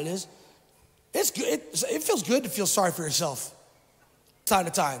stinks about it is, it's good. It feels good to feel sorry for yourself time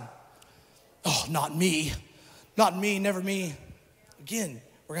to time. Oh, not me, never me. Again,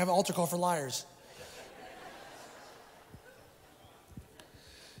 we're gonna have an altar call for liars.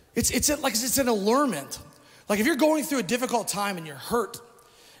 It's an allurement. Like if you're going through a difficult time and you're hurt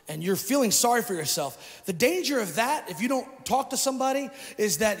and you're feeling sorry for yourself, the danger of that, if you don't talk to somebody,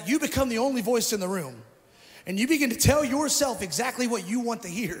 is that you become the only voice in the room and you begin to tell yourself exactly what you want to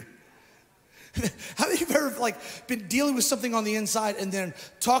hear. How many of you have ever been dealing with something on the inside and then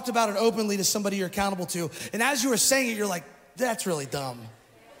talked about it openly to somebody you're accountable to, and as you were saying it, you're like, that's really dumb.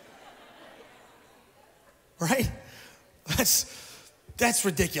 Right? That's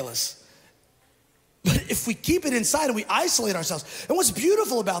ridiculous. But if we keep it inside and we isolate ourselves, and what's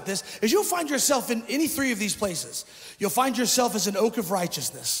beautiful about this is you'll find yourself in any three of these places. You'll find yourself as an oak of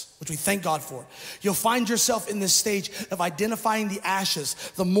righteousness, which we thank God for. You'll find yourself in this stage of identifying the ashes,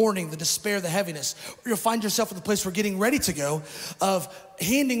 the mourning, the despair, the heaviness. Or you'll find yourself in the place we're getting ready to go of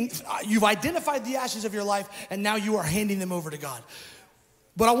you've identified the ashes of your life and now you are handing them over to God.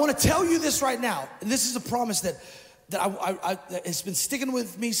 But I want to tell you this right now, and this is a promise that it's been sticking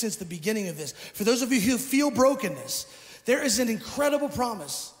with me since the beginning of this. For those of you who feel brokenness, there is an incredible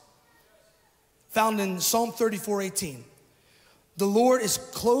promise found in Psalm 34:18. The Lord is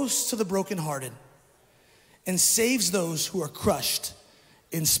close to the brokenhearted and saves those who are crushed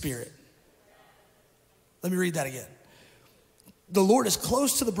in spirit. Let me read that again. The Lord is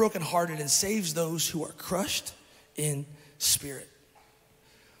close to the brokenhearted and saves those who are crushed in spirit.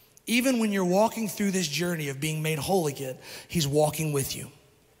 Even when you're walking through this journey of being made whole again, he's walking with you.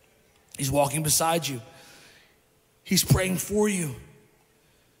 He's walking beside you. He's praying for you.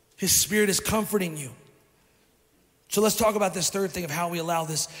 His spirit is comforting you. So let's talk about this third thing of how we allow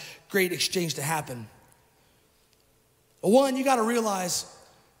this great exchange to happen. One, you got to realize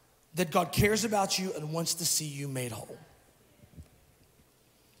that God cares about you and wants to see you made whole.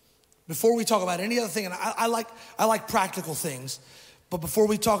 Before we talk about any other thing, and I like practical things, but before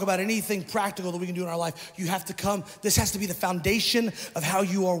we talk about anything practical that we can do in our life, this has to be the foundation of how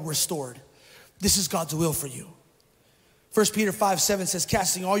you are restored. This is God's will for you. 1 Peter 5:7 says,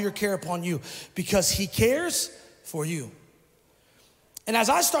 casting all your care upon you because he cares for you. And as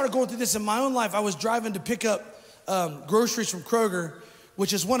I started going through this in my own life, I was driving to pick up groceries from Kroger,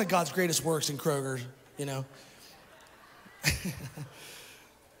 which is one of God's greatest works in Kroger, you know.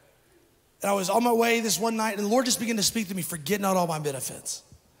 And I was on my way this one night, and the Lord just began to speak to me, forget not all my benefits.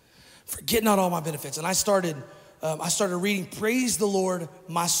 Forget not all my benefits. And I started reading, praise the Lord,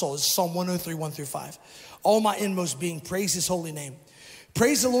 my soul. It's Psalm 103, 1-5. All my inmost being, praise his holy name.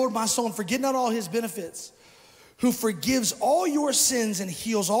 Praise the Lord, my soul, and forget not all his benefits, who forgives all your sins and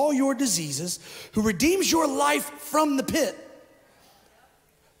heals all your diseases, who redeems your life from the pit.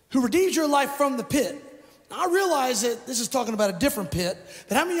 Who redeems your life from the pit. I realize that this is talking about a different pit,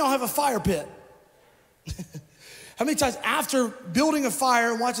 but how many of y'all have a fire pit? How many times after building a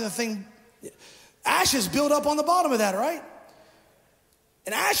fire and watching the thing, ashes build up on the bottom of that, right?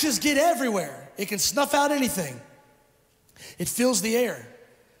 And ashes get everywhere. It can snuff out anything. It fills the air.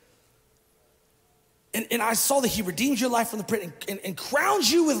 And I saw that he redeems your life from the pit and crowns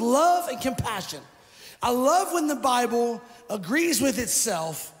you with love and compassion. I love when the Bible agrees with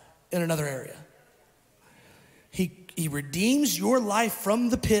itself in another area. He redeems your life from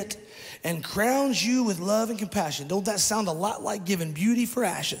the pit and crowns you with love and compassion. Don't that sound a lot like giving beauty for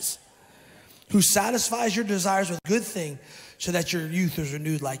ashes? Who satisfies your desires with good thing so that your youth is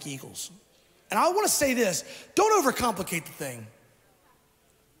renewed like eagles. And I want to say this, don't overcomplicate the thing.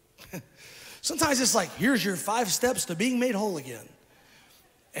 Sometimes it's like, here's your 5 steps to being made whole again.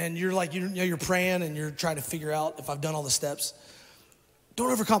 And you're like, you're praying and you're trying to figure out if I've done all the steps.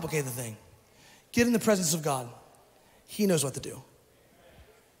 Don't overcomplicate the thing. Get in the presence of God. He knows what to do.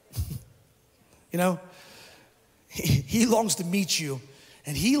 You know, he longs to meet you,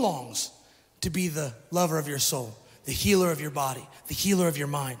 and he longs to be the lover of your soul, the healer of your body, the healer of your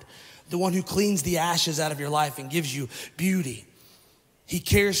mind, the one who cleans the ashes out of your life and gives you beauty. He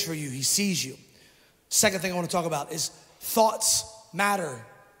cares for you. He sees you. Second thing I want to talk about is thoughts matter.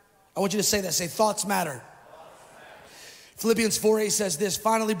 I want you to say that. Say, thoughts matter. Philippians 4:8 says this,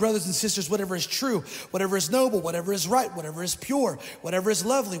 finally, brothers and sisters, whatever is true, whatever is noble, whatever is right, whatever is pure, whatever is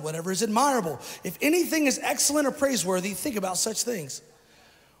lovely, whatever is admirable, if anything is excellent or praiseworthy, think about such things.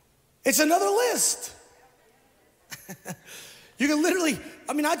 It's another list. You can literally,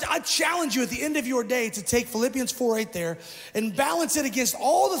 I challenge you at the end of your day to take Philippians 4:8 there and balance it against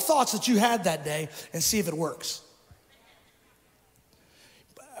all the thoughts that you had that day and see if it works.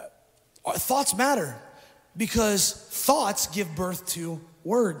 Thoughts matter because thoughts give birth to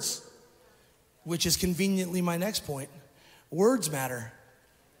words, which is conveniently my next point. Words matter.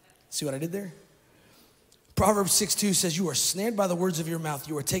 See what I did there? Proverbs 6:2 says, you are snared by the words of your mouth.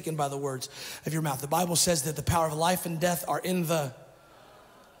 You are taken by the words of your mouth. The Bible says that the power of life and death are in the,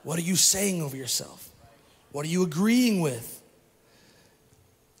 what are you saying over yourself? What are you agreeing with?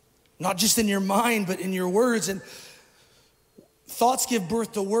 Not just in your mind, but in your words. And thoughts give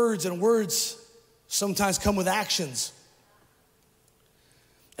birth to words, and words sometimes come with actions.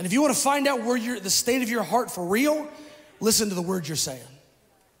 And if you want to find out where the state of your heart for real, listen to the words you're saying.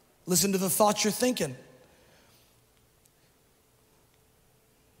 Listen to the thoughts you're thinking.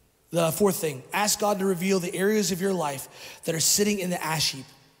 The fourth thing, ask God to reveal the areas of your life that are sitting in the ash heap.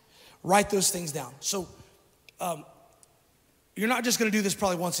 Write those things down. So you're not just gonna do this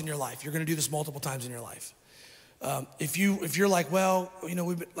probably once in your life. You're gonna do this multiple times in your life. If you're like, well,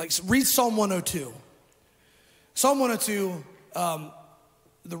 read Psalm 102. Psalm 102,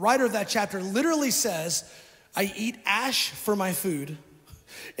 the writer of that chapter literally says, I eat ash for my food,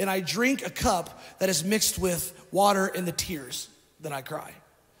 and I drink a cup that is mixed with water in the tears that I cry.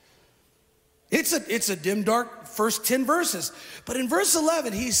 It's a dim, dark first 10 verses. But in verse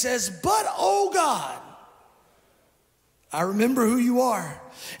 11, he says, but oh God, I remember who you are.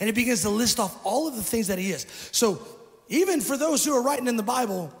 And he begins to list off all of the things that he is. So even for those who are writing in the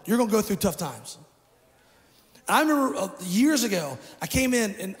Bible, you're gonna go through tough times. I remember years ago, I came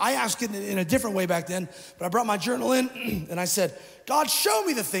in and I asked it in a different way back then, but I brought my journal in and I said, God, show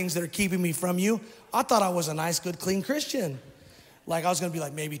me the things that are keeping me from you. I thought I was a nice, good, clean Christian. Like I was gonna be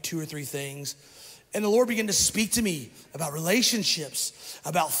like maybe 2 or 3 things. And the Lord began to speak to me about relationships,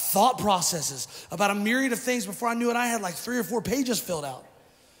 about thought processes, about a myriad of things. Before I knew it, I had like 3 or 4 pages filled out.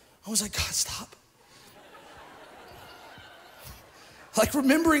 I was like, God, stop. Like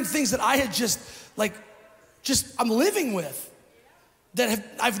remembering things that I had I'm living with, that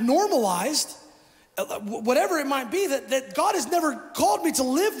I've normalized, whatever it might be, that God has never called me to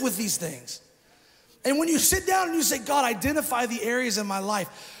live with these things. And when you sit down and you say, God, identify the areas in my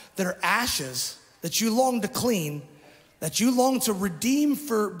life that are ashes, that you long to clean, that you long to redeem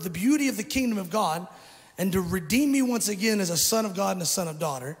for the beauty of the kingdom of God, and to redeem me once again as a son of God and a son of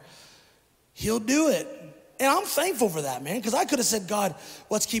daughter, he'll do it. And I'm thankful for that, man, because I could have said, God,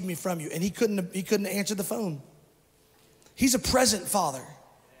 what's keeping me from you? And he couldn't answer the phone. He's a present father.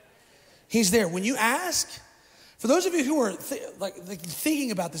 He's there. When you ask, for those of you who are thinking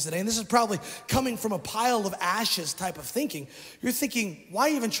about this today, and this is probably coming from a pile of ashes type of thinking, you're thinking, why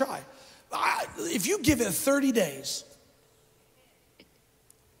even try? If you give it 30 days,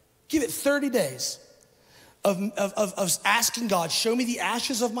 of asking God, show me the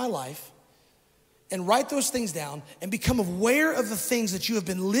ashes of my life, and write those things down and become aware of the things that you have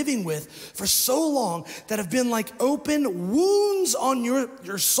been living with for so long that have been like open wounds on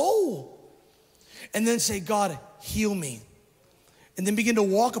your soul. And then say, God, heal me. And then begin to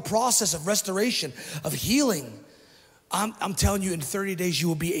walk a process of restoration, of healing. I'm telling you, in 30 days, you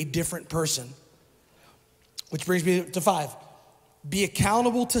will be a different person. Which brings me to 5. Be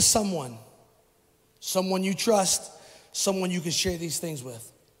accountable to someone you trust, someone you can share these things with.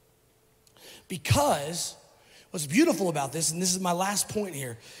 Because what's beautiful about this, and this is my last point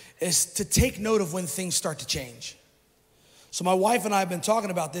here, is to take note of when things start to change. So my wife and I have been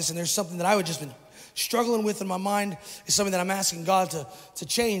talking about this, and there's something that I would just been struggling with in my mind. It's something that I'm asking God to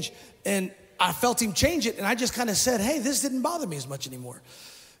change. And I felt him change it, and I just kind of said, hey, this didn't bother me as much anymore.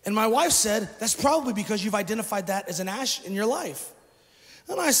 And my wife said, that's probably because you've identified that as an ash in your life.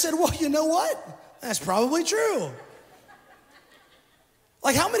 And I said, well, you know what? That's probably true.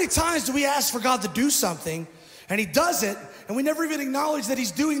 Like, how many times do we ask for God to do something and he does it, and we never even acknowledge that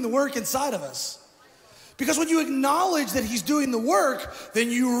he's doing the work inside of us? Because when you acknowledge that he's doing the work, then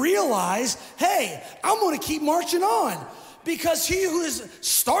you realize, hey, I'm gonna keep marching on, because he who has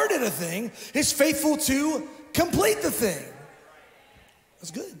started a thing is faithful to complete the thing. That's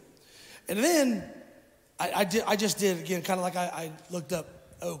good. And then I just did again, kind of like I looked up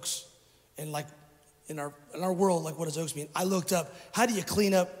oaks, and like in our world, like what does oaks mean? I looked up, how do you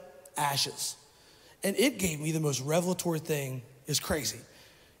clean up ashes? And it gave me the most revelatory thing. It's crazy.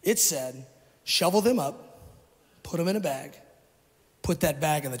 It said, shovel them up, put them in a bag, put that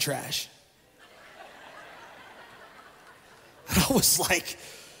bag in the trash. And I was like,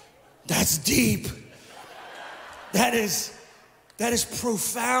 that's deep. That is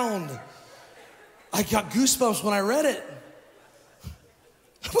profound. I got goosebumps when I read it.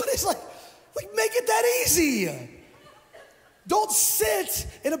 But it's like make it that easy. Don't sit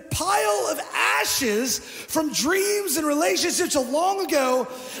in a pile of ashes from dreams and relationships of long ago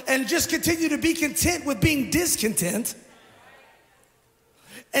and just continue to be content with being discontent.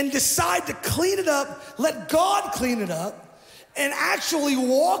 And decide to clean it up, let God clean it up, and actually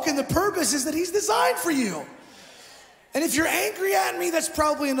walk in the purposes that He's designed for you. And if you're angry at me, that's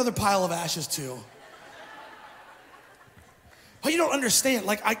probably another pile of ashes too. Well, you don't understand.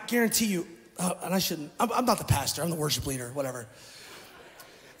 Like, I guarantee you, and I shouldn't, I'm not the pastor, I'm the worship leader, whatever.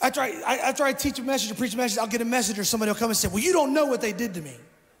 After I teach a message or preach a message, I'll get a message or somebody will come and say, well, you don't know what they did to me.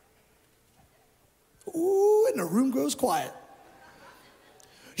 Ooh, and the room goes quiet.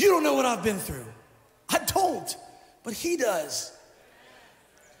 You don't know what I've been through. I don't, but He does.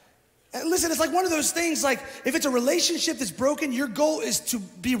 And listen, it's like one of those things, like if it's a relationship that's broken, your goal is to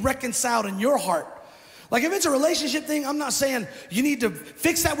be reconciled in your heart. Like if it's a relationship thing, I'm not saying you need to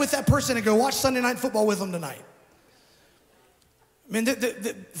fix that with that person and go watch Sunday Night Football with them tonight. I mean,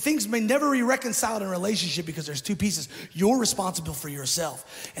 things may never be reconciled in a relationship because there's two pieces. You're responsible for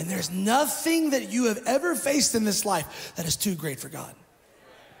yourself. And there's nothing that you have ever faced in this life that is too great for God.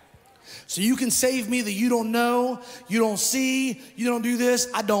 So you can save me that you don't know, you don't see, you don't do this.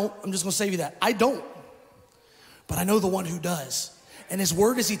 I don't. I'm just going to save you that. I don't. But I know the one who does. And His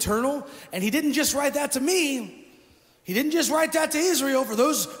word is eternal. And He didn't just write that to me. He didn't just write that to Israel for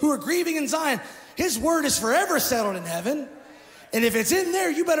those who are grieving in Zion. His word is forever settled in heaven. And if it's in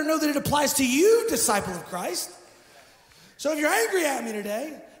there, you better know that it applies to you, disciple of Christ. So if you're angry at me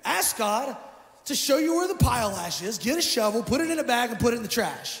today, ask God to show you where the pile ash is. Get a shovel, put it in a bag, and put it in the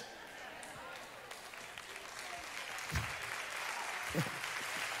trash.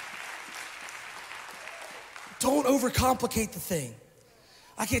 Don't overcomplicate the thing.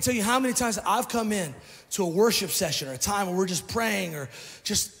 I can't tell you how many times I've come in to a worship session or a time where we're just praying or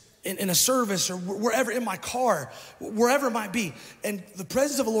just in a service or wherever, in my car, wherever it might be. And the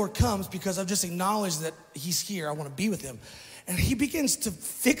presence of the Lord comes because I've just acknowledged that He's here. I want to be with Him. And He begins to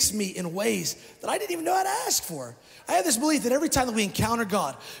fix me in ways that I didn't even know how to ask for. I have this belief that every time that we encounter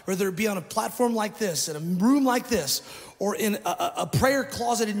God, whether it be on a platform like this, in a room like this, or in a prayer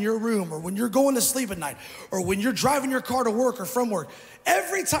closet in your room, or when you're going to sleep at night, or when you're driving your car to work or from work,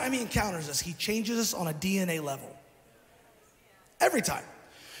 every time He encounters us, He changes us on a DNA level. Every time.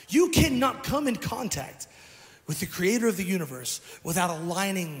 You cannot come in contact with the Creator of the universe without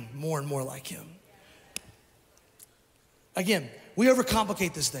aligning more and more like Him. Again, we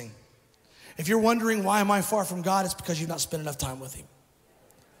overcomplicate this thing. If you're wondering why am I far from God, it's because you've not spent enough time with Him.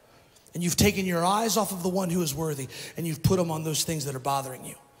 And you've taken your eyes off of the one who is worthy and you've put them on those things that are bothering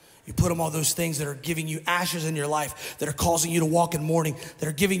you. You put them on those things that are giving you ashes in your life, that are causing you to walk in mourning, that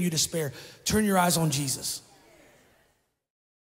are giving you despair. Turn your eyes on Jesus.